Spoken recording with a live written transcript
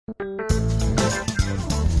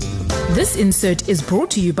This insert is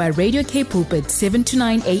brought to you by Radio K Pulpit 7 to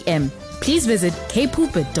 9 a.m. Please visit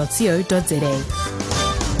kpulpit.co.za.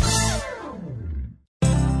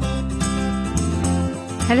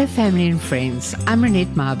 Hello family and friends, I'm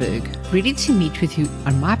Renette Marburg, ready to meet with you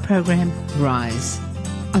on my program, Rise.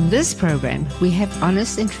 On this program, we have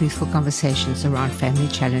honest and truthful conversations around family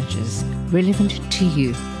challenges relevant to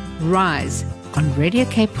you. Rise on Radio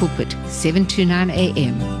K Pulpit, 7 to 9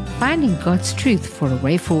 a.m., finding God's truth for a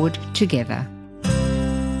way forward together.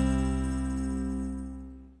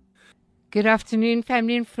 Good afternoon,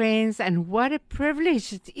 family and friends, and what a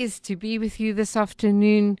privilege it is to be with you this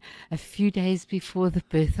afternoon, a few days before the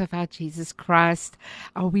birth of our Jesus Christ.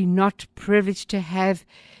 Are we not privileged to have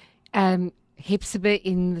Hepzibah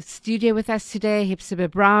in the studio with us today? Hepzibah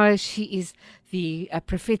Brouwer, she is the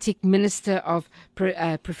prophetic minister of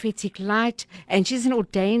prophetic light, and she's an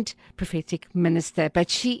ordained prophetic minister, but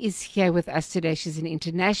she is here with us today. She's an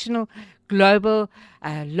international, global,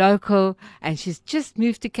 local, and she's just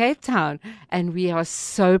moved to Cape Town, and we are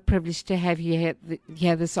so privileged to have you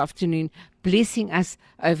here this afternoon, blessing us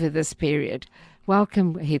over this period.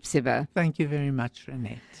 Welcome, Hepzibah. Thank you very much,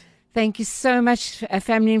 Renette. Thank you so much,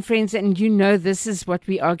 family and friends. And you know, this is what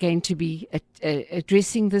we are going to be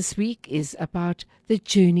addressing this week, is about the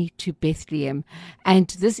journey to Bethlehem. And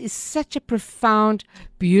this is such a profound,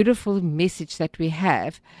 beautiful message that we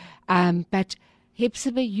have. But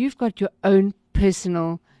Hepzibah, you've got your own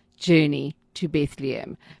personal journey to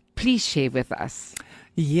Bethlehem. Please share with us.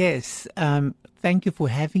 Yes. Thank you for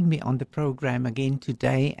having me on the program again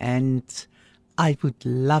today. And I would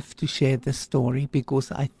love to share this story because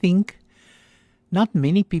I think not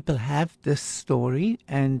many people have this story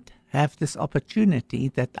and have this opportunity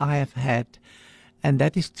that I have had, and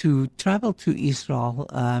that is to travel to Israel.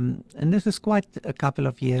 And this is quite a couple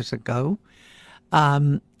of years ago.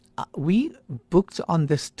 We booked on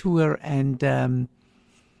this tour, and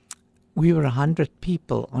we were 100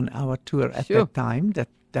 people on our tour at that time.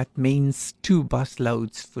 That means 2 bus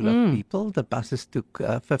loads full of people. The buses took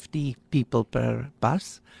 50 people per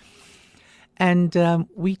bus. And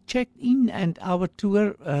we checked in, and our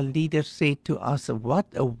tour leader said to us, what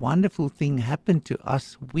a wonderful thing happened to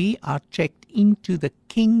us. We are checked into the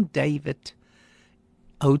King David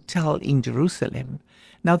Hotel in Jerusalem.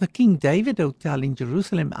 Now, the King David Hotel in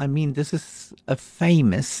Jerusalem, I mean, this is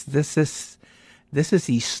this is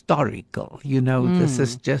historical, this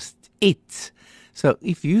is just it. So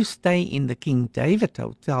if you stay in the King David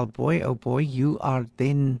Hotel, boy, oh boy, you are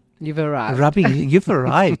then... You've arrived. You've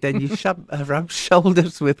arrived, and you rub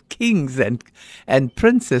shoulders with kings and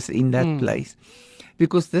princes in that place.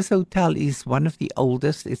 Because this hotel is one of the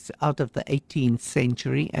oldest. It's out of the 18th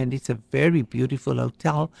century, and it's a very beautiful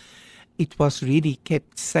hotel. It was really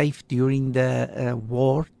kept safe during the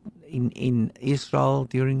war in Israel,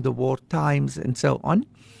 during the war times and so on.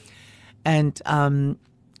 And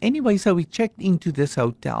anyway, so we checked into this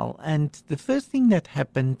hotel, and the first thing that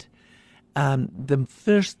happened the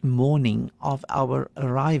first morning of our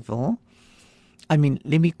arrival, I mean,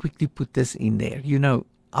 let me quickly put this in there.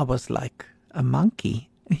 I was like a monkey.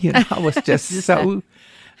 I was just so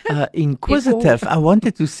inquisitive. I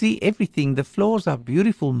wanted to see everything. The floors are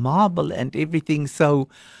beautiful marble and everything. So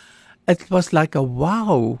it was like a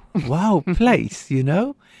wow place,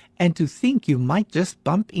 And to think you might just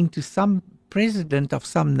bump into some president of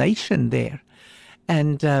some nation there.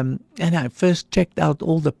 And I first checked out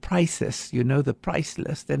all the prices, the price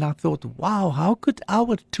list. And I thought, wow, how could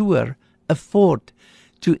our tour afford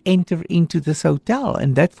to enter into this hotel?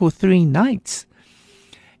 And that for 3 nights.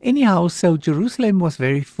 Anyhow, so Jerusalem was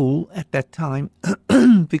very full at that time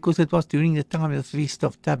because it was during the time of the Feast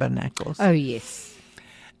of Tabernacles. Oh, yes.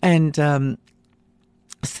 And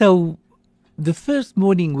so the first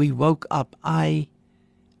morning we woke up, I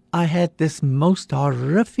had this most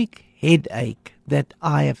horrific headache that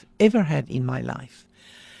I have ever had in my life.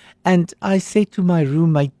 And I said to my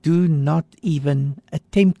roommate, do not even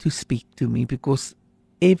attempt to speak to me because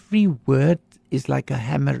every word is like a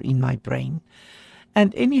hammer in my brain.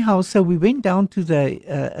 And anyhow, so we went down to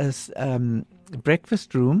the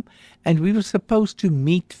breakfast room, and we were supposed to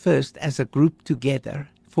meet first as a group together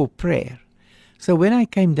for prayer. So when I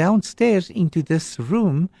came downstairs into this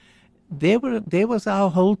room, there was our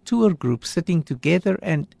whole tour group sitting together,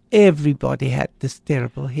 and everybody had this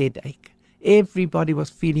terrible headache. Everybody was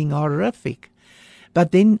feeling horrific.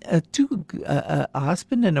 But then a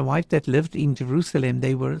husband and a wife that lived in Jerusalem,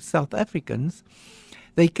 they were South Africans.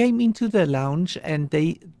 They came into the lounge and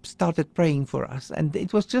they started praying for us. And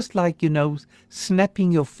it was just like,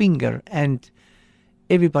 snapping your finger, and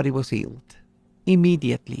everybody was healed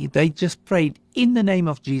immediately. They just prayed in the name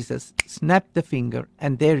of Jesus, snapped the finger,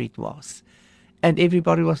 and there it was. And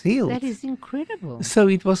everybody was healed. That is incredible. So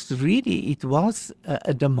it was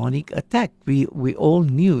a demonic attack. We all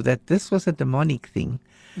knew that this was a demonic thing,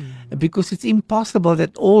 because it's impossible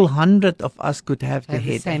that all 100 of us could have the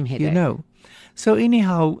headache, same headache. you know. So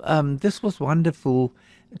anyhow, this was wonderful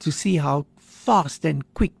to see how fast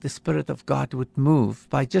and quick the Spirit of God would move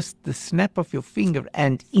by just the snap of your finger,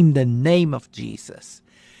 and in the name of Jesus.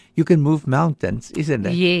 You can move mountains, isn't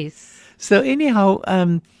it? Yes. So anyhow,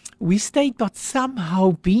 we stayed, but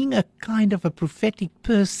somehow, being a kind of a prophetic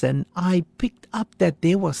person, I picked up that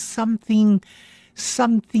there was something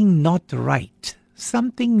not right.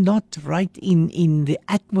 Something not right in the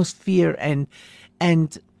atmosphere. And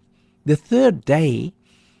the third day,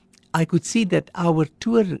 I could see that our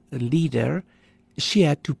tour leader, she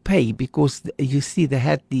had to pay, because you see they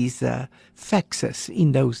had these faxes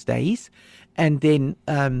in those days. And then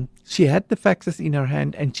she had the faxes in her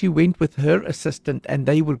hand, and she went with her assistant, and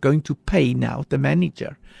they were going to pay now, the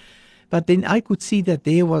manager. But then I could see that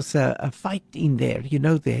there was a fight in there. You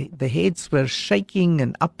know, the heads were shaking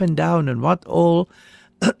and up and down and what all.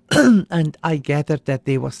 And I gathered that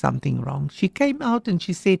there was something wrong. She came out and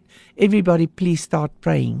she said, everybody please start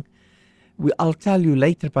praying. I'll tell you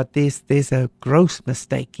later, but there's a gross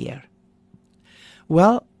mistake here.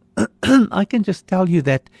 Well, I can just tell you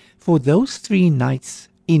that for those 3 nights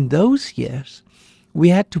in those years, we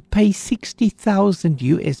had to pay $60,000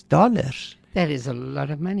 US. That is a lot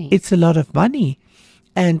of money. It's a lot of money.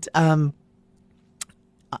 And,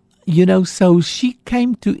 so she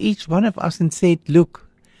came to each one of us and said, look,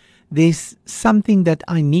 there's something that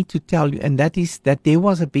I need to tell you, and that is that there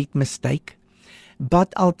was a big mistake.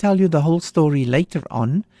 But I'll tell you the whole story later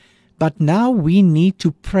on. But now we need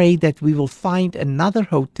to pray that we will find another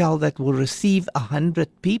hotel that will receive 100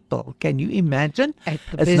 people. Can you imagine? At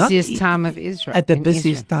the busiest time of Israel. At the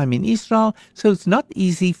busiest time in Israel. So it's not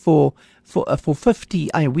easy for 50.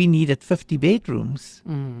 We needed 50 bedrooms.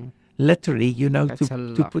 Literally,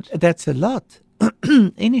 to put. That's a lot.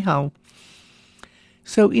 Anyhow,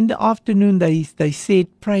 so in the afternoon they said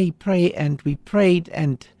pray, and we prayed,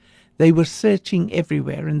 and they were searching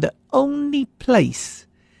everywhere, and the only place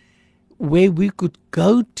where we could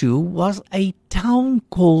go to was a town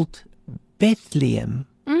called Bethlehem.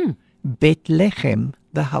 Bethlehem,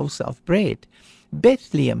 the house of bread.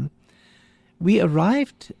 Bethlehem. We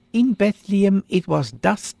arrived in Bethlehem. It was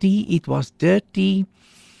dusty, it was dirty,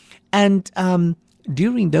 and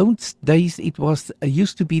during those days it was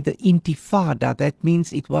used to be the Intifada. That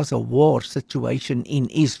means it was a war situation in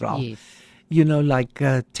Israel. Yes. Like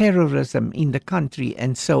terrorism in the country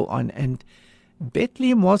and so on. And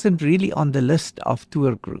Bethlehem wasn't really on the list of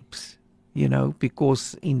tour groups,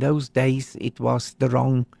 because in those days it was the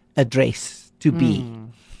wrong address to be.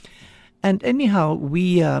 And anyhow,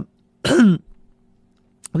 we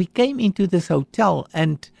came into this hotel,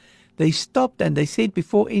 and they stopped and they said,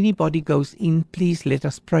 before anybody goes in, please let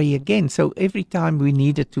us pray again. So every time we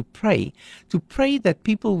needed to pray that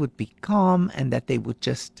people would be calm and that they would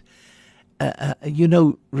just,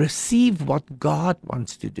 receive what God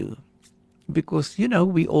wants to do. Because,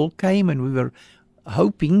 we all came and we were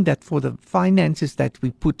hoping that for the finances that we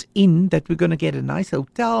put in, that we're going to get a nice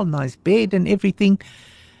hotel, nice bed and everything.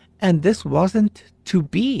 And this wasn't to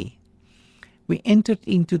be. We entered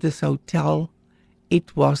into this hotel.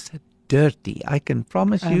 It was dirty. I can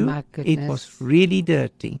promise you, my goodness. It was really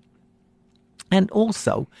dirty. And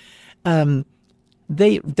also,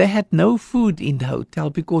 they had no food in the hotel,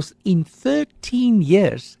 because in 13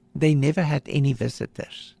 years, they never had any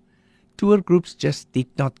visitors. Tour groups just did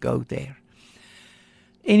not go there.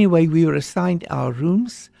 Anyway, we were assigned our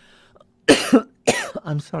rooms.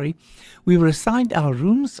 I'm sorry. We were assigned our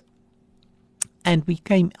rooms, and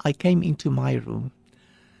I came into my room.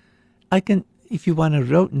 If you want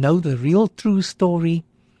to know the real true story,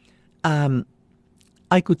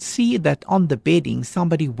 I could see that on the bedding,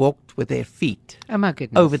 somebody walked with their feet. Oh my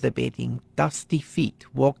goodness. Over the bedding. Dusty feet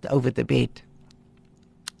walked over the bed.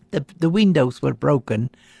 The windows were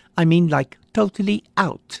broken. I mean, like totally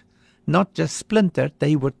out. Not just splintered,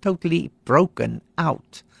 they were totally broken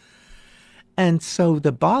out. And so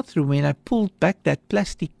the bathroom, when I pulled back that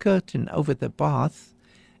plastic curtain over the bath,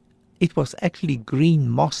 it was actually green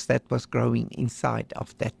moss that was growing inside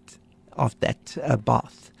of that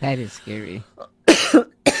bath. That is scary.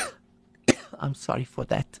 I'm sorry for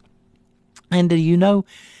that. And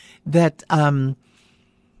that,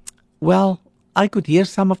 I could hear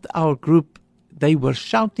some of our group, they were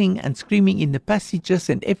shouting and screaming in the passages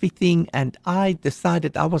and everything. And I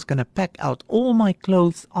decided I was going to pack out all my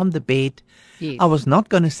clothes on the bed. Yes. I was not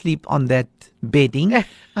going to sleep on that bedding.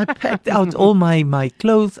 I packed out all my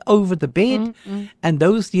clothes over the bed. And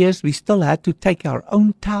those years we still had to take our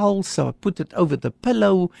own towels. So I put it over the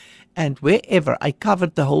pillow. And wherever I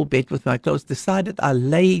covered the whole bed with my clothes, decided I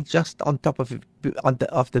lay just on top of it,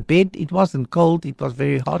 of the bed. It wasn't cold. It was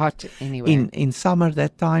very hot anyway. in summer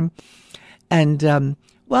that time. And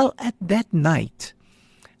well, at that night,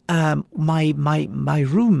 my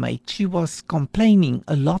roommate, she was complaining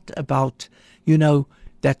a lot about,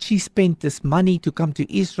 that she spent this money to come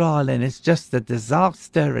to Israel and it's just a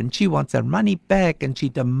disaster and she wants her money back and she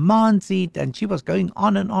demands it, and she was going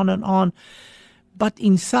on and on and on. But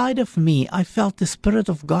inside of me, I felt the Spirit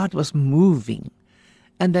of God was moving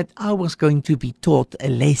and that I was going to be taught a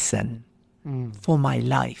lesson for my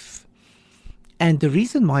life. And the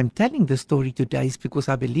reason why I'm telling the story today is because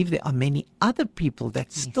I believe there are many other people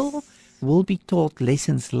that still will be taught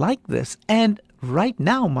lessons like this, and right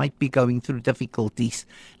now might be going through difficulties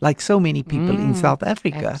like so many people in South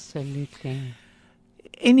Africa. Absolutely.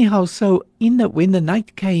 Anyhow, so when the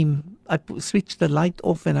night came, I switched the light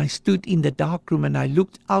off and I stood in the dark room and I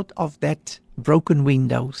looked out of that broken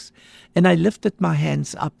windows and I lifted my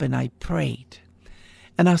hands up and I prayed.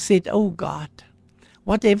 And I said, oh God,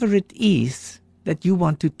 whatever it is that you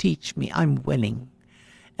want to teach me, I'm willing.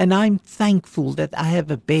 And I'm thankful that I have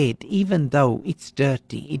a bed, even though it's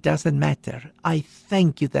dirty. It doesn't matter. I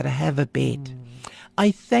thank you that I have a bed.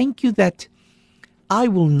 I thank you that I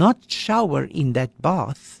will not shower in that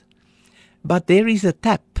bath, but there is a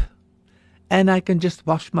tap, and I can just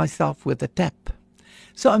wash myself with the tap.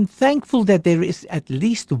 So I'm thankful that there is at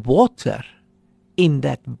least water in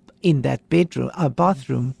that bedroom,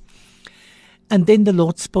 bathroom. And then the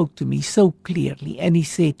Lord spoke to me so clearly, and He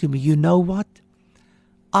said to me, you know what?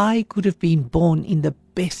 I could have been born in the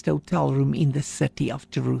best hotel room in the city of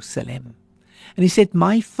Jerusalem. And He said,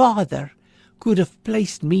 my Father could have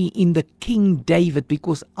placed me in the King David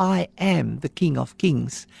because I am the King of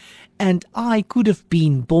Kings. And I could have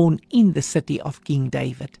been born in the city of King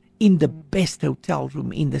David, in the best hotel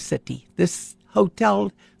room in the city. This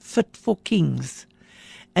hotel fit for kings.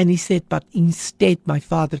 And He said, but instead my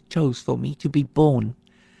Father chose for me to be born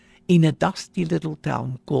in a dusty little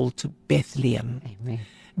town called Bethlehem. Amen.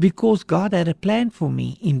 Because God had a plan for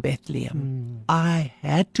me in Bethlehem. I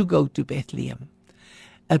had to go to Bethlehem.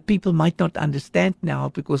 People might not understand now,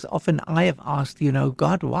 because often I have asked,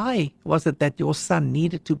 God, why was it that your son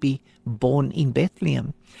needed to be born in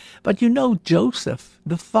Bethlehem? But Joseph,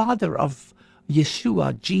 the father of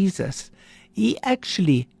Yeshua, Jesus, he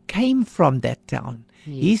actually came from that town.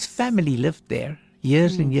 Yes. His family lived there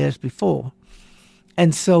years and years before.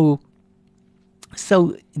 And so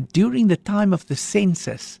during the time of the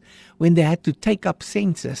census, when they had to take up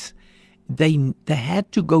census, they had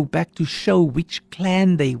to go back to show which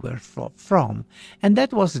clan they were from. And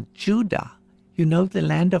that was Judah, the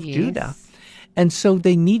land of Judah. And so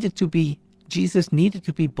Jesus needed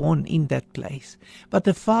to be born in that place. But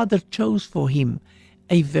the Father chose for him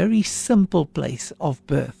a very simple place of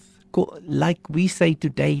birth. Like we say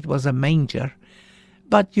today, it was a manger.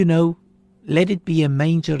 But, let it be a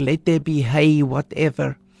manger, let there be hay,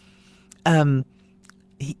 whatever.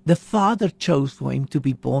 The Father chose for him to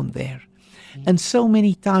be born there. And so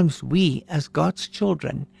many times we, as God's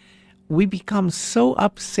children, we become so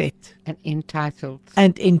upset. And entitled.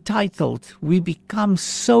 We become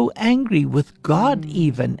so angry with God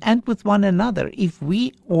even, and with one another. If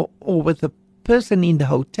we, or with the person in the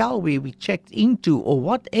hotel where we checked into, or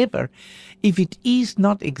whatever, if it is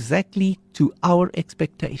not exactly to our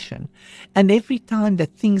expectation. And every time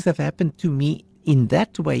that things have happened to me in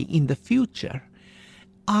that way in the future,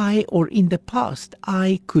 or in the past,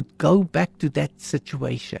 I could go back to that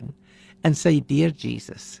situation and say, dear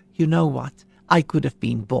Jesus, you know what? I could have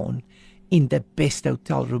been born in the best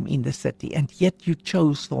hotel room in the city, and yet you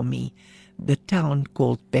chose for me the town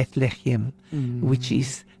called Bethlehem, which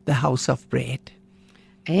is the house of bread.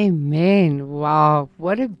 Amen. Wow.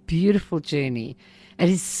 What a beautiful journey. It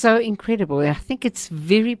is so incredible. I think it's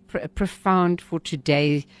very profound for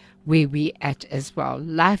today where we're at as well.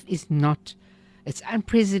 Life is not, it's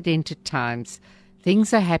unprecedented times.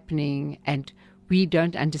 Things are happening and we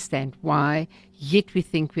don't understand why, yet we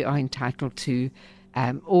think we are entitled to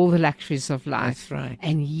all the luxuries of life. That's right.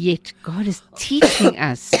 And yet God is teaching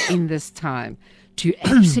us in this time to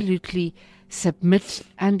absolutely submit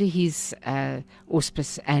under His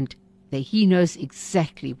auspice and that He knows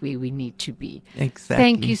exactly where we need to be. Exactly.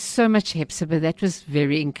 Thank you so much, Hepzibah. That was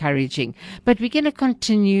very encouraging. But we're going to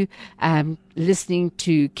continue listening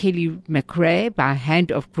to Kelly McRae by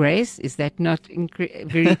Hand of Grace. Is that not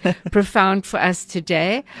very profound for us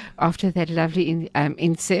today after that lovely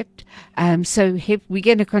incept? So we're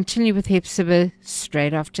going to continue with Hepzibah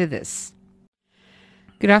straight after this.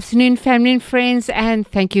 Good afternoon, family and friends, and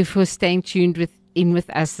thank you for staying tuned in with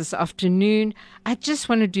us this afternoon. I just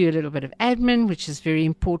want to do a little bit of admin, which is very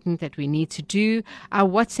important that we need to do. Our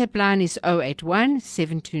WhatsApp line is 081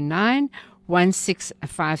 729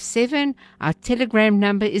 1657. Our Telegram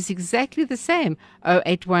number is exactly the same,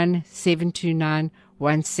 081 729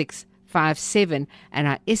 1657, and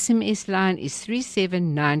our SMS line is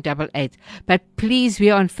 37988. But please, we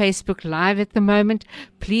are on Facebook Live at the moment.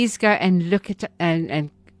 Please go and look at and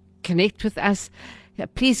connect with us.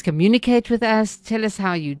 Please communicate with us. Tell us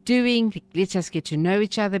how you're doing. Let us get to know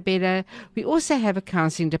each other better. We also have a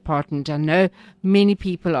counseling department. I know many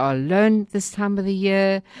people are alone this time of the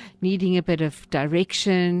year, needing a bit of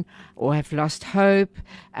direction, or have lost hope,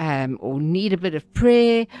 or need a bit of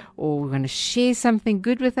prayer, or want to share something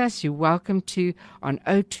good with us. You're welcome to on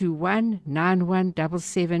 021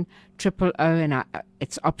 9177 000, and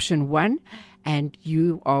it's option 1. And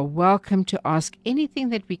you are welcome to ask anything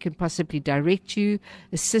that we can possibly direct you,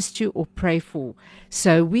 assist you, or pray for.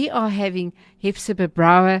 So we are having Hepzibah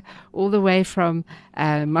Brouwer all the way from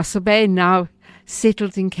Mossel Bay, now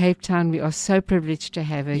settled in Cape Town. We are so privileged to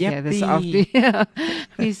have her here this afternoon.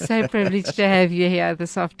 We're so privileged to have you here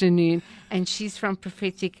this afternoon. And she's from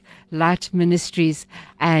Prophetic Light Ministries.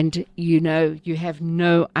 And you have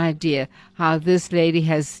no idea how this lady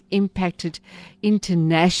has impacted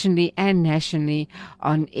internationally and nationally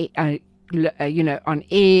on on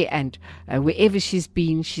air and wherever she's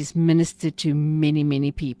been. She's ministered to many,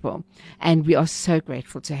 many people. And we are so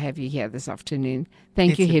grateful to have you here this afternoon.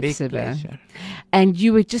 Thank you, Hepzibah. And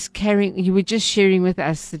you were just sharing with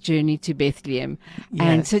us the journey to Bethlehem. Yes.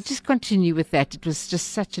 And so just continue with that. It was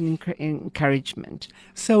just such an encouragement.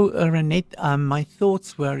 So, Renette, my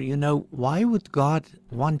thoughts were, why would God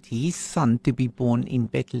want his son to be born in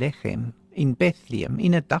Bethlehem,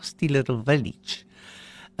 in a dusty little village?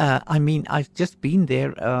 I've just been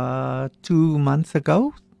there 2 months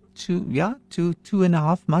ago.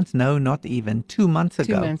 2.5 months. No, not even 2 months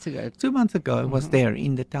ago. 2 months ago. 2 months ago, I was there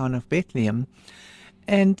in the town of Bethlehem,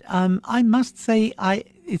 and I must say,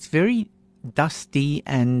 it's very dusty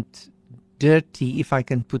and dirty, if I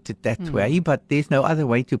can put it that way. But there's no other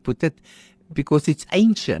way to put it, because it's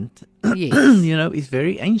ancient. Yes. It's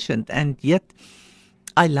very ancient, and yet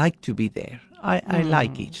I like to be there. I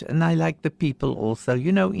like it, and I like the people also,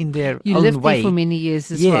 in their own way. You lived there for many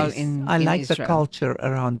years as well I like Israel. The culture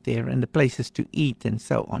around there and the places to eat and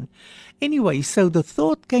so on. Anyway, so the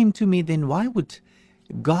thought came to me then, why would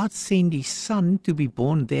God send his son to be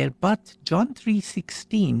born there? But John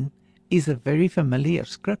 3:16 is a very familiar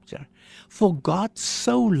scripture. For God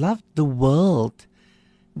so loved the world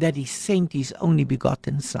that he sent his only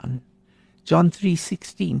begotten son. John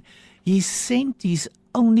 3:16. He sent his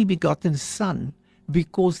only begotten son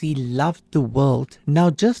because he loved the world. Now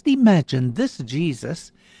just imagine this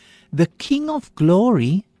Jesus, the King of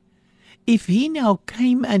glory, if he now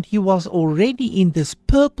came and he was already in this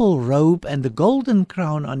purple robe and the golden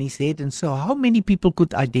crown on his head, and so how many people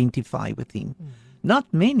could identify with him? Not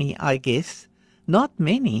many, I guess. Not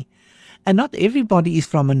many. And not everybody is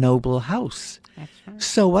from a noble house. That's right.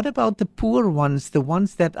 So what about the poor ones, the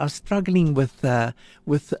ones that are struggling with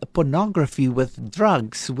pornography, with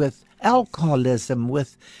drugs, with alcoholism,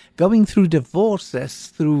 with going through divorces,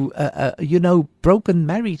 through broken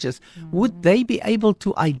marriages? Would they be able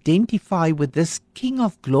to identify with this King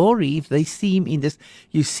of Glory if they see him in this?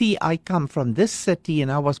 You see, I come from this city,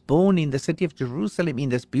 and I was born in the city of Jerusalem in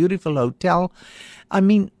this beautiful hotel.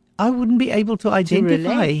 I wouldn't be able to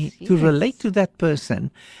identify, to relate to that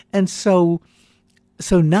person. And so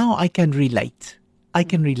now I can relate. I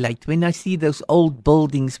can relate. When I see those old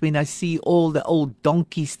buildings, when I see all the old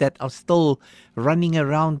donkeys that are still running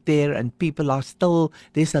around there, and people are still,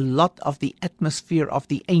 there's a lot of the atmosphere of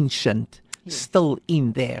the ancient still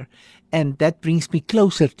in there. And that brings me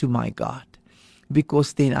closer to my God,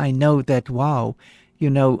 because then I know that, wow,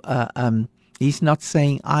 he's not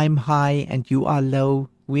saying I'm high and you are low.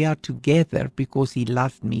 We are together because he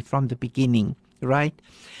loved me from the beginning, right?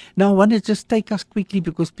 Now, I want to just take us quickly,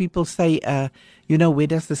 because people say, where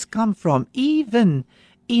does this come from? Even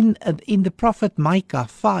in the prophet Micah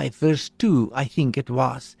 5, verse 2, I think it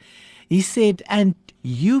was. He said, and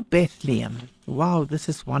you, Bethlehem. Wow, this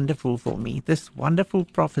is wonderful for me. This wonderful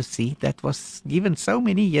prophecy that was given so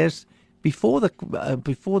many years before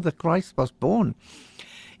the Christ was born.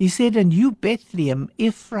 He said, and you, Bethlehem,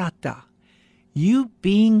 Ephratah, you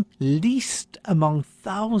being least among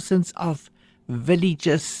thousands of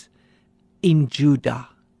villages in Judah,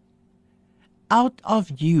 out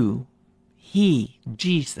of you he,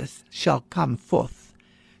 Jesus, shall come forth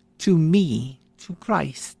to me, to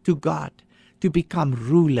Christ, to God, to become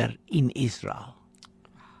ruler in Israel.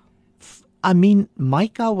 I mean,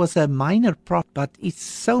 Micah was a minor prophet, but it's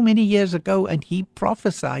so many years ago, and he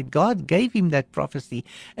prophesied. God gave him that prophecy,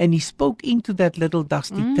 and he spoke into that little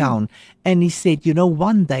dusty town, and he said, you know,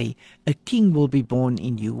 one day a king will be born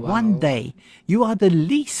in you. Wow. One day you are the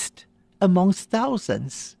least amongst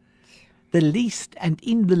thousands. The least, and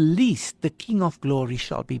in the least the King of Glory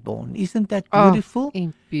shall be born. Isn't that beautiful?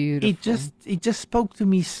 Oh, beautiful. It just spoke to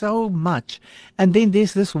me so much. And then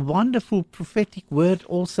there's this wonderful prophetic word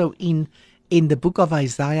also in the book of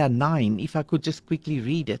Isaiah 9, if I could just quickly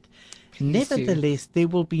read it. Please do. Nevertheless, there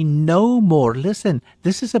will be no more. Listen,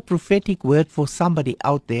 this is a prophetic word for somebody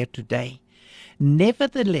out there today.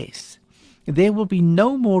 Nevertheless, there will be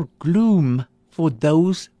no more gloom for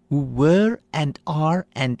those who were and are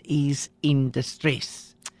and is in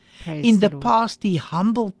distress. Praise In the Lord. past, he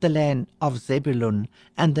humbled the land of Zebulun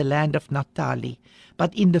and the land of Naphtali,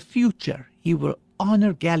 but in the future, he will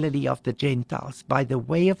honor Galilee of the Gentiles by the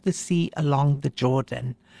way of the sea along the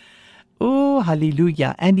Jordan. Oh,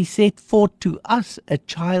 hallelujah. And he said, for to us a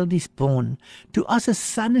child is born, to us a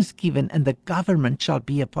son is given, and the government shall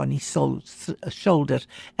be upon his shoulders,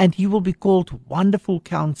 and he will be called Wonderful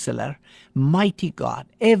Counselor, Mighty God,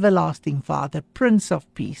 Everlasting Father, Prince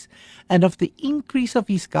of Peace. And of the increase of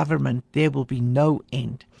his government there will be no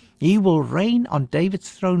end. He will reign on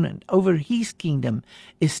David's throne and over his kingdom,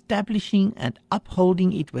 establishing and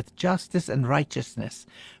upholding it with justice and righteousness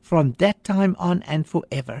from that time on and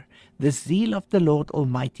forever. The zeal of the Lord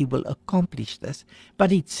Almighty will accomplish this.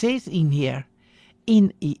 But it says in here,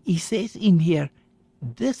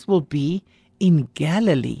 this will be in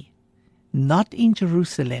Galilee, not in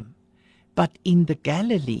Jerusalem, but in the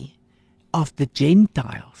Galilee of the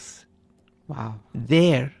Gentiles. Wow.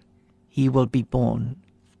 There he will be born.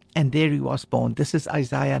 And there he was born. This is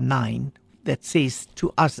Isaiah 9 that says,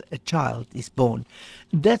 to us a child is born.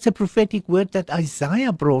 That's a prophetic word that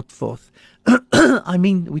Isaiah brought forth. I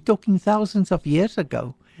mean, we're talking thousands of years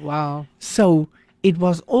ago. Wow. So it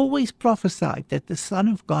was always prophesied that the Son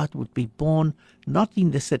of God would be born not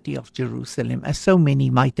in the city of Jerusalem, as so many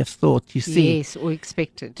might have thought, you see. Yes, or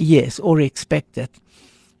expected. Yes, or expected.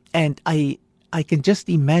 And I can just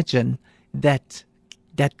imagine that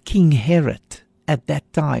King Herod at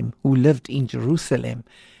that time, who lived in Jerusalem,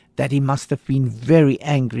 that he must have been very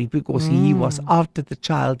angry because he was after the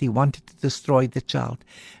child. He wanted to destroy the child.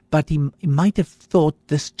 But he might have thought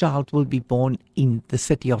this child will be born in the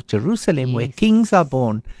city of Jerusalem, where kings are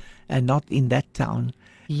born, and not in that town.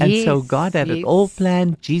 And so God had it all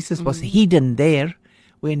planned. Jesus was hidden there,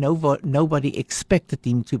 where nobody expected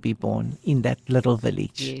him to be born, in that little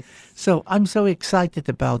village. Yes. So I'm so excited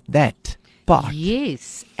about that part.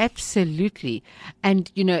 Yes, absolutely.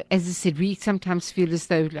 And, you know, as I said, we sometimes feel as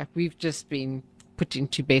though like we've just been put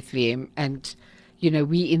into Bethlehem and, you know,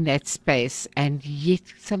 we in that space, and yet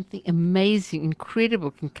something amazing,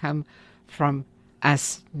 incredible can come from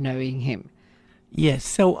us knowing him. Yes,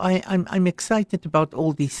 so I'm excited about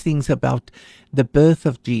all these things about the birth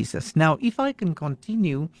of Jesus. Now, if I can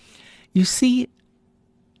continue, you see,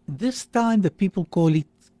 this time the people call it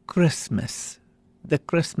Christmas, the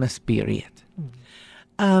Christmas period.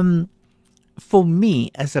 For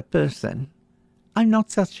me as a person, I'm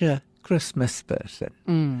not such a Christmas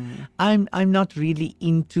person. I'm not really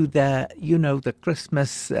into the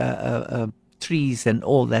Christmas trees and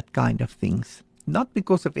all that kind of things. Not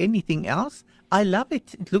because of anything else. I love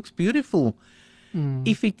it. It looks beautiful.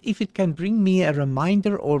 If it can bring me a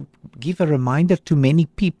reminder or give a reminder to many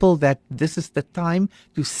people that this is the time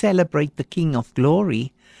to celebrate the King of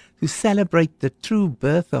Glory, to celebrate the true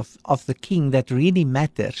birth of the King that really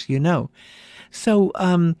matters, you know. So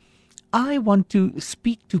I want to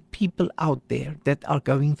speak to people out there that are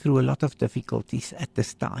going through a lot of difficulties at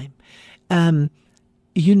this time.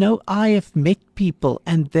 You know, I have met people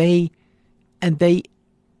and they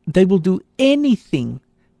will do anything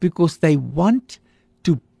because they want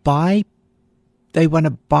to buy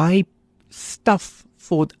stuff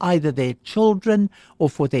for either their children or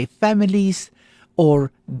for their families,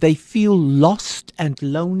 or they feel lost and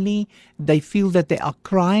lonely. They feel that they are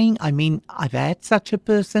crying. I mean, I've had such a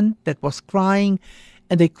person that was crying,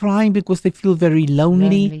 and they're crying because they feel very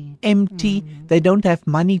lonely. Empty. They don't have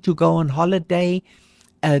money to go on holiday.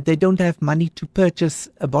 They don't have money to purchase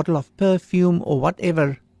a bottle of perfume or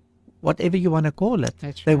whatever whatever you want to call it,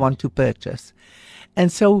 That's they right. want to purchase.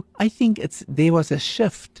 And so I think there was a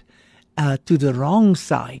shift to the wrong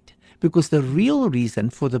side, because the real reason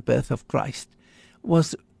for the birth of Christ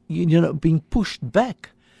was, being pushed back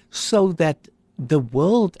so that the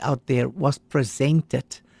world out there was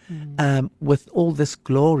presented with all this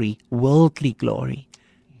glory, worldly glory,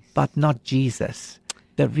 but not Jesus,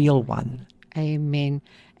 the real one. Amen.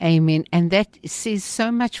 Amen. And that says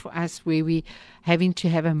so much for us, where we having to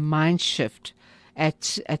have a mind shift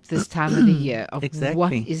at this time of the year of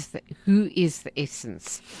Exactly. who is the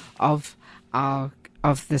essence of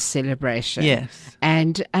the celebration. Yes.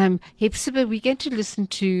 And Hepzibah, we're going to listen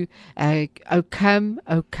to O Come,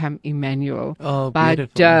 Emmanuel Oh, by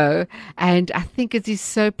beautiful. Doe. And I think it is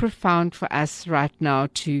so profound for us right now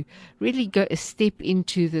to really go a step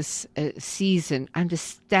into this season,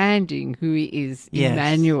 understanding who he is, Yes,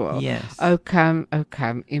 Emmanuel. yes. O come,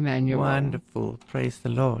 Emmanuel. Wonderful. Praise the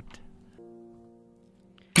Lord.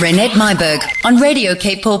 Renette Myberg on Radio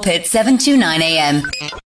Cape Pulpit 729 AM.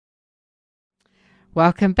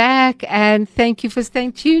 Welcome back, and thank you for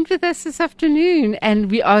staying tuned with us this afternoon. And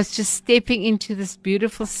we are just stepping into this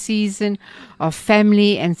beautiful season of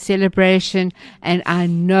family and celebration. And I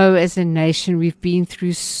know as a nation we've been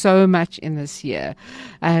through so much in this year,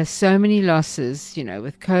 so many losses,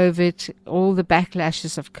 with COVID, all the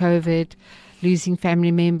backlashes of COVID, losing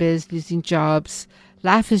family members, losing jobs.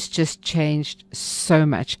 Life has just changed so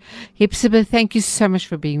much. Hepzibah, thank you so much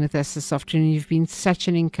for being with us this afternoon. You've been such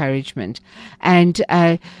an encouragement. And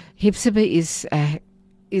Hepzibah is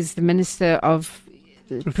the Minister of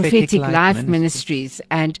Prophetic Life Ministries.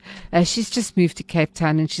 And she's just moved to Cape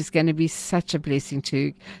Town, and she's going to be such a blessing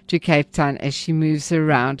to Cape Town as she moves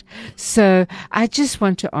around. So I just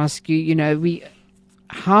want to ask you,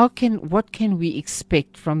 what can we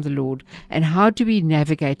expect from the Lord, and how do we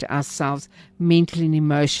navigate ourselves mentally and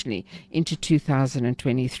emotionally into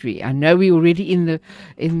 2023? I know we're already in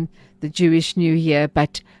the Jewish New Year,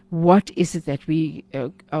 but what is it that we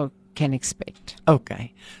can expect?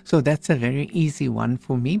 Okay, so that's a very easy one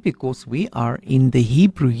for me, because we are in the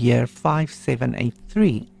Hebrew year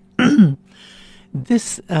 5783.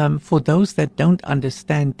 This, for those that don't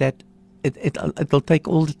understand that, it'll take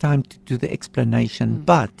all the time to do the explanation,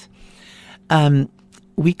 but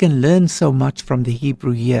we can learn so much from the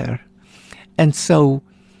Hebrew year. And so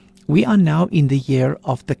we are now in the year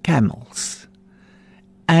of the camels,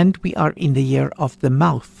 and we are in the year of the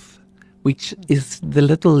mouth, which is the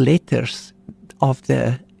little letters of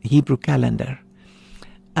the Hebrew calendar.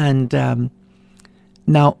 And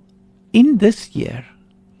now in this year,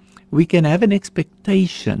 we can have an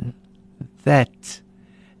expectation that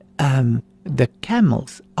the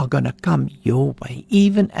camels are going to come your way,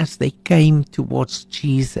 even as they came towards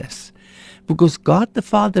Jesus. Because God the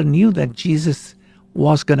Father knew that Jesus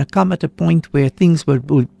was going to come at a point where things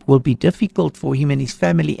will be difficult for him and his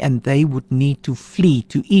family, and they would need to flee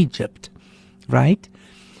to Egypt, right?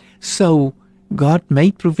 So God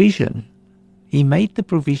made provision. He made the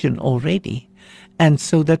provision already. And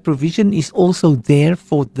so that provision is also there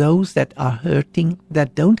for those that are hurting,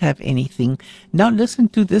 that don't have anything. Now listen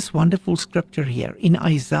to this wonderful scripture here in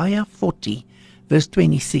Isaiah 40, verse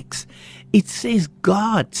 26. It says,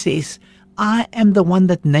 God says, I am the one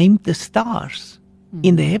that named the stars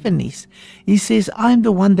in the heavens. He says, I am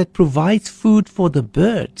the one that provides food for the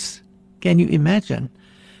birds. Can you imagine?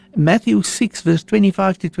 Matthew 6, verse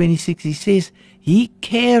 25 to 26, he says, he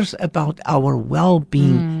cares about our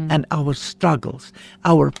well-being and our struggles.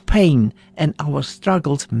 Our pain and our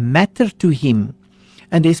struggles matter to him.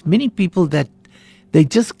 And there's many people that they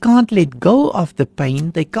just can't let go of the pain.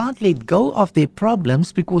 They can't let go of their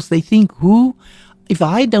problems because they think, if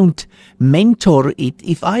I don't mentor it,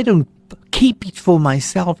 if I don't keep it for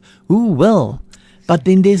myself, who will? But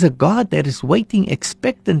then there's a God that is waiting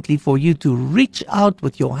expectantly for you to reach out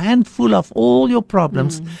with your hand full of all your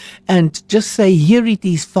problems and just say, here it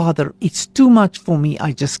is, Father, it's too much for me.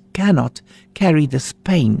 I just cannot carry this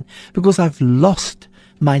pain because I've lost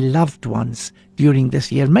my loved ones during this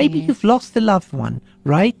year. Maybe you've lost a loved one,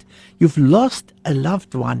 right? You've lost a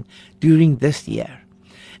loved one during this year.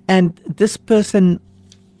 And this person,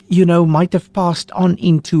 might have passed on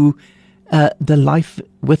into the life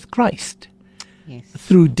with Christ. Yes.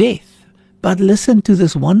 Through death. But listen to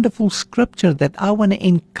this wonderful scripture that I want to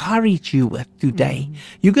encourage you with today.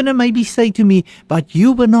 You're going to maybe say to me, but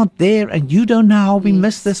you were not there and you don't know how we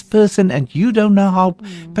miss this person and you don't know how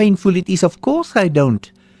painful it is. Of course I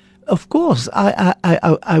don't. Of course,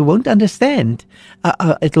 I won't understand.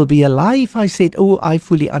 It'll be a lie if I said, I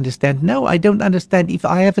fully understand. No, I don't understand if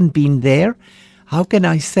I haven't been there. How can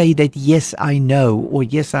I say that, yes, I know, or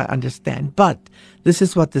yes, I understand? But this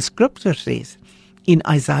is what the scripture says in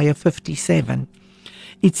Isaiah 57.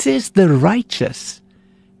 It says, the righteous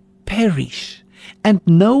perish, and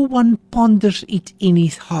no one ponders it in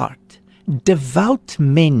his heart. Devout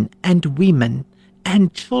men and women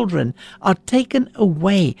and children are taken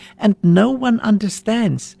away, and no one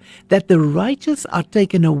understands that the righteous are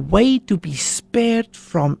taken away to be spared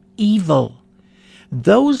from evil.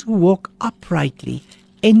 Those who walk uprightly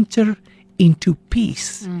enter into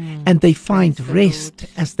peace, and they find rest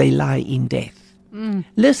as they lie in death.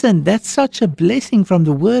 Listen, that's such a blessing from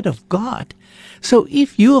the Word of God. So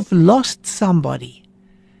if you have lost somebody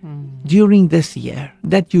during this year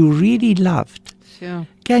that you really loved, Sure.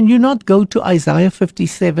 can you not go to Isaiah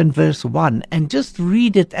 57 verse 1 and just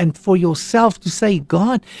read it, and for yourself to say,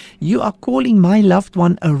 God, you are calling my loved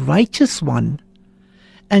one a righteous one.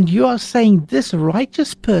 And you are saying this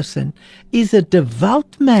righteous person is a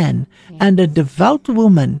devout man and a devout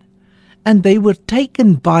woman. And they were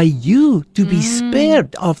taken by you to be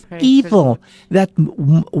spared of Praise evil that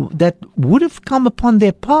would have come upon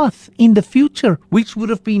their path in the future, which would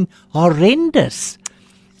have been horrendous.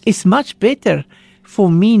 It's much better for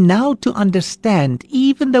me now to understand,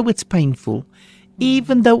 even though it's painful,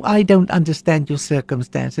 even though I don't understand your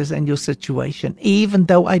circumstances and your situation, even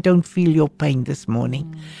though I don't feel your pain this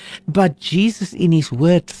morning. But Jesus in his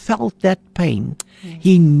word felt that pain.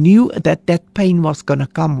 He knew that that pain was going to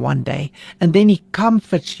come one day. And then he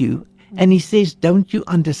comforts you and he says, don't you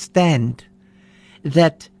understand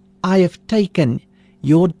that I have taken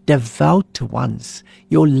your devout ones,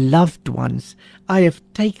 your loved ones, I have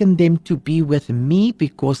taken them to be with me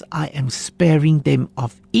because I am sparing them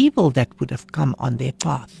of evil that would have come on their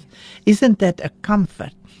path. Isn't that a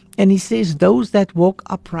comfort? And he says, those that walk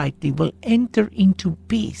uprightly will enter into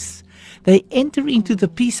peace. They enter into the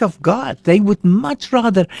peace of God. They would much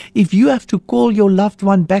rather, if you have to call your loved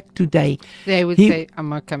one back today, They would say, I'm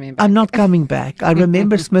not coming back. I'm not coming back. I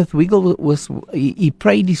remember Smith Wiggle he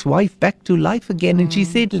prayed his wife back to life again, and she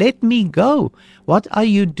said, let me go. What are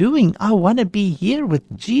you doing? I want to be here with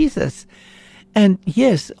Jesus. And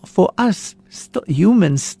yes, for us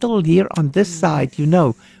humans still here on this side,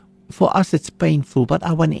 for us it's painful, but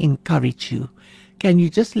I want to encourage you. Can you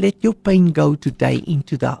just let your pain go today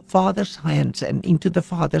into the Father's hands and into the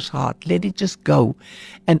Father's heart? Let it just go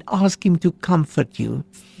and ask him to comfort you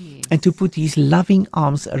and to put his loving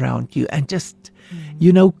arms around you and just,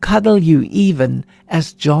 cuddle you, even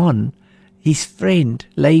as John, his friend,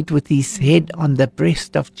 laid with his head on the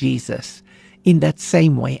breast of Jesus. In that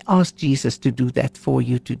same way, ask Jesus to do that for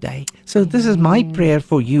you today. So this is my prayer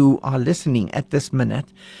for you who are listening at this minute,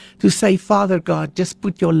 to say, Father God, just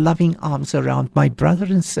put your loving arms around my brother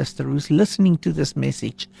and sister who's listening to this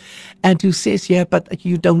message and who says, yeah, but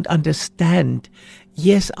you don't understand.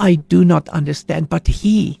 Yes, I do not understand, but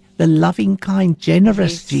he, the loving, kind,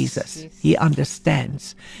 generous Jesus, he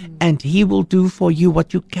understands. And he will do for you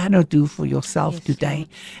what you cannot do for yourself today.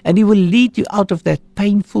 And he will lead you out of that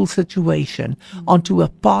painful situation onto a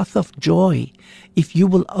path of joy if you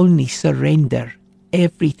will only surrender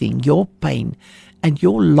everything, your pain and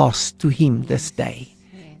your loss to him this day.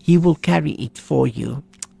 He will carry it for you.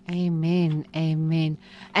 Amen. Amen.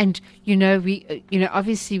 And,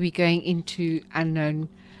 obviously we're going into unknown,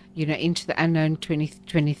 into the unknown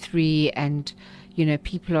 2023, and,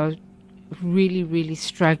 people are really, really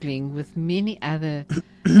struggling with many other,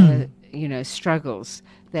 struggles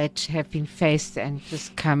that have been faced and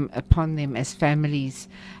just come upon them as families.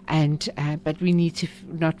 And, but we need to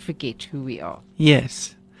not forget who we are.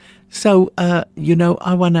 Yes. So,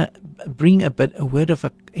 I want to bring a word of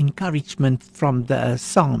encouragement from the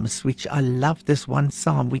Psalms, which I love this one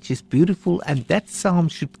Psalm, which is beautiful, and that Psalm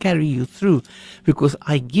should carry you through, because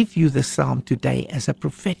I give you the Psalm today as a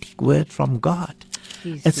prophetic word from God.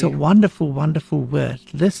 It's a wonderful, wonderful word.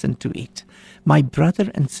 Listen to it. My brother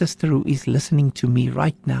and sister who is listening to me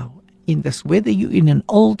right now, in this, whether you're in an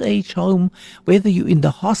old age home, whether you're in the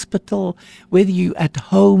hospital, whether you're at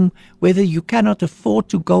home, whether you cannot afford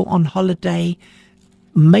to go on holiday,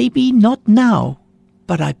 maybe not now,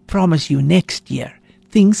 but I promise you next year,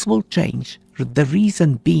 things will change. The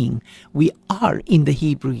reason being, we are in the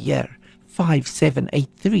Hebrew year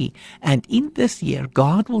 5783, and in this year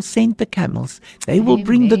God will send the camels. They will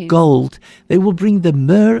bring the gold, they will bring the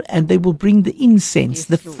myrrh, and they will bring the incense,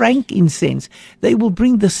 the frankincense. They will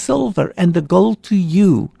bring the silver and the gold to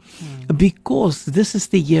you, because this is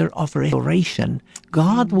the year of restoration.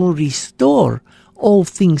 God will restore all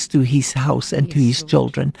things to his house and to his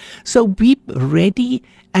children. So be ready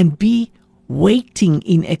and be waiting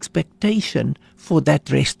in expectation for that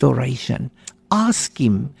restoration. Ask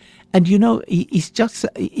him And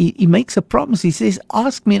he makes a promise. He says,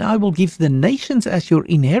 ask me and I will give the nations as your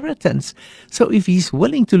inheritance. So if he's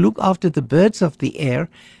willing to look after the birds of the air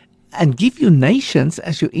and give you nations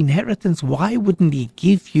as your inheritance, why wouldn't he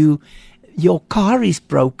give you, your car is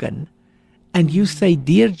broken, and you say,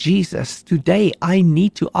 dear Jesus, today I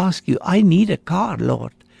need to ask you, I need a car,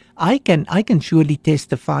 Lord. I can surely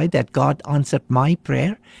testify that God answered my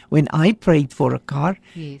prayer. When I prayed for a car,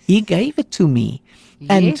 Yes. he gave it to me.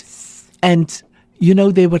 Yes. And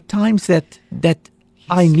there were times that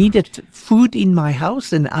I needed food in my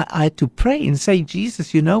house, and I had to pray and say,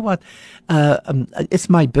 Jesus, you know what? It's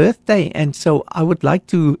my birthday, and so I would like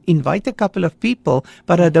to invite a couple of people,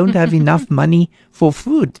 but I don't have enough money for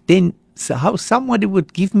food. Then how somebody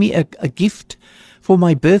would give me a gift for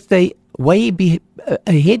my birthday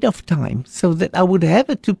ahead of time, so that I would have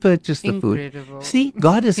it to purchase the Incredible. food. See,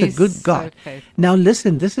 God is a He's good so God. faithful. Now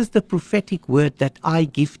listen, this is the prophetic word that I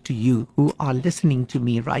give to you who are listening to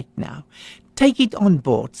me right now. Take it on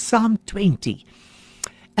board, Psalm 20.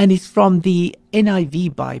 And it's from the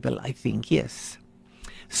NIV Bible, I think, yes.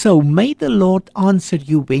 So may the Lord answer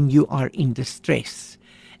you when you are in distress,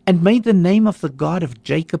 and may the name of the God of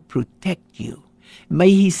Jacob protect you.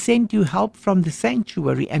 May he send you help from the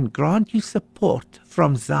sanctuary and grant you support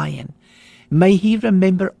from Zion. May he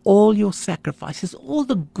remember all your sacrifices, all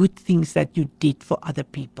the good things that you did for other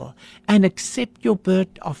people, and accept your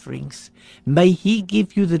burnt offerings. May he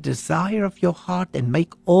give you the desire of your heart and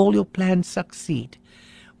make all your plans succeed.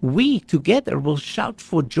 We together will shout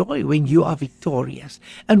for joy when you are victorious,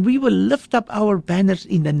 and we will lift up our banners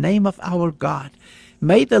in the name of our God.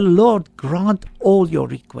 May the Lord grant all your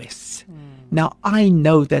requests. Now, I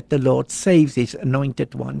know that the Lord saves his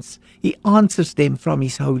anointed ones. He answers them from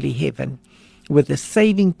his holy heaven with the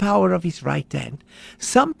saving power of his right hand.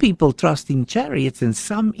 Some people trust in chariots and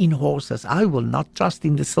some in horses. I will not trust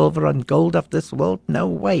in the silver and gold of this world. No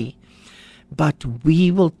way. But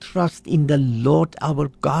we will trust in the Lord our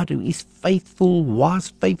God, who is faithful, was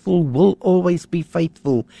faithful, will always be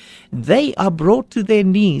faithful. They are brought to their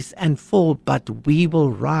knees and fall, but we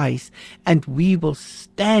will rise, and we will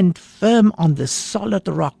stand firm on the solid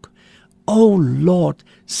rock. O Lord,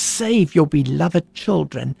 save your beloved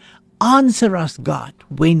children. Answer us, God,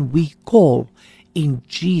 when we call. In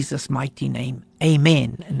Jesus' mighty name.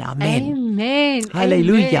 Amen and amen. Amen.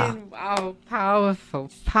 Hallelujah. Amen. Wow,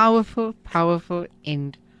 powerful, powerful, powerful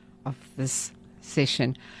end of this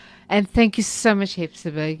session. And thank you so much,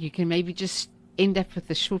 Hepzibah. You can maybe just end up with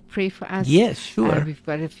a short prayer for us. Yes, sure. We've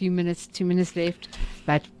got a few minutes, 2 minutes left.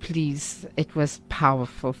 But please, it was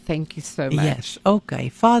powerful. Thank you so much. Yes, okay.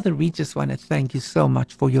 Father, we just want to thank you so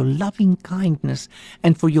much for your loving kindness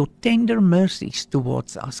and for your tender mercies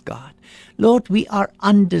towards us, God. Lord, we are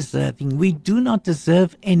undeserving. We do not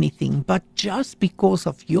deserve anything, but just because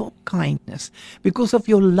of your kindness, because of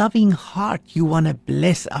your loving heart, you want to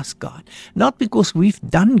bless us, God. Not because we've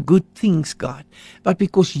done good things, God, but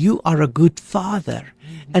because you are a good Father.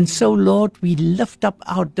 And so, Lord, we lift up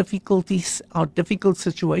our difficulties, our difficult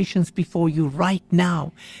situations before you right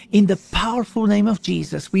now. In the powerful name of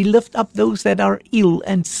Jesus, we lift up those that are ill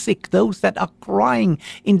and sick, those that are crying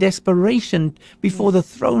in desperation before the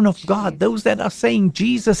throne of God, those that are saying,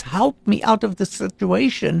 Jesus, help me out of the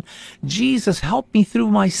situation. Jesus, help me through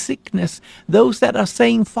my sickness. Those that are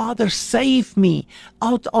saying, Father, save me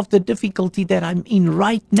out of the difficulty that I'm in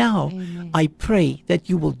right now. Amen. I pray that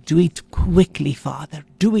you will do it quickly, Father.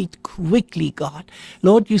 Do it quickly, God.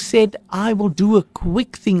 Lord, you said, I will do a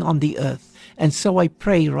quick thing on the earth. And so I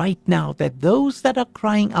pray right now that those that are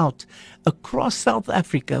crying out across South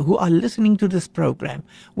Africa who are listening to this program,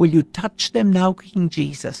 will you touch them now, King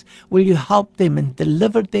Jesus? Will you help them and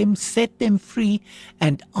deliver them, set them free,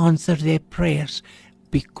 and answer their prayers?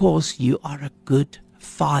 Because you are a good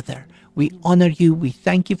Father. We honor you. We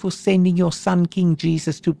thank you for sending your Son, King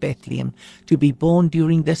Jesus, to Bethlehem to be born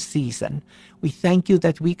during this season. We thank you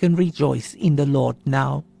that we can rejoice in the Lord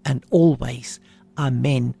now and always.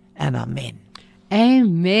 Amen and amen.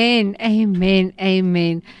 Amen, amen,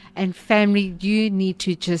 amen. And family, you need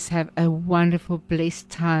to just have a wonderful, blessed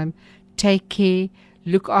time. Take care,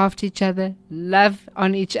 look after each other, love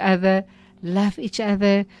on each other, love each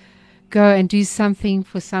other. Go and do something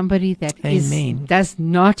for somebody that does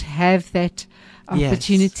not have that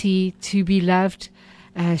opportunity to be loved.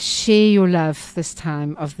 Share your love this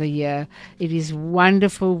time of the year. It is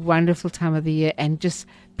wonderful, wonderful time of the year, and just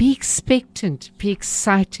be expectant, be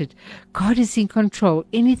excited. God is in control.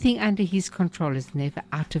 Anything under his control is never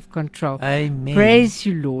out of control. Amen. Praise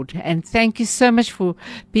you, Lord. And thank you so much for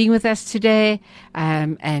being with us today.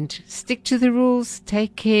 And stick to the rules.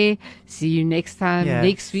 Take care. See you next time,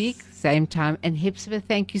 next week. same time. And Hepzibah,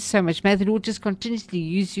 thank you so much. May the Lord just continuously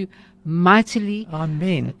use you mightily.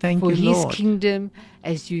 Amen. Thank for you, His Lord. kingdom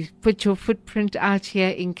as you put your footprint out here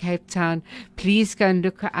in Cape Town. Please go and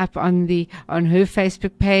look her up on her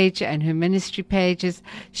Facebook page and her ministry pages.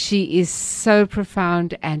 She is so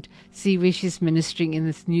profound, and see where she's ministering in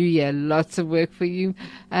this new year. Lots of work for you,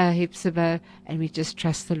 Hepzibah, and we just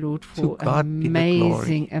trust the Lord for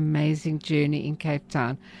amazing, amazing journey in Cape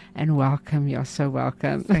Town. And welcome. You're so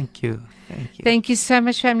welcome. Thank you. Thank you. Thank you so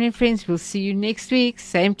much, family and friends. We'll see you next week,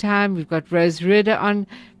 same time. We've got Rose Ruder on.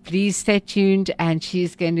 Please stay tuned, and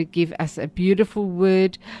she's going to give us a beautiful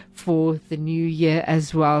word for the new year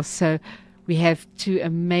as well. So we have two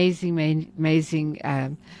amazing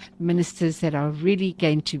ministers that are really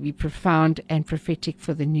going to be profound and prophetic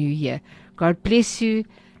for the new year. God bless you,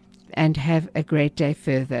 and have a great day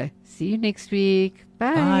further. See you next week.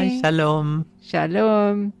 Bye. Bye. Shalom.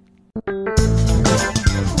 Shalom.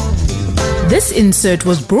 This insert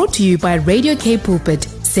was brought to you by Radio K Pulpit,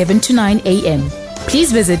 7 to 9 a.m.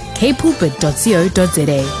 Please visit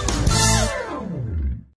kpulpit.co.za.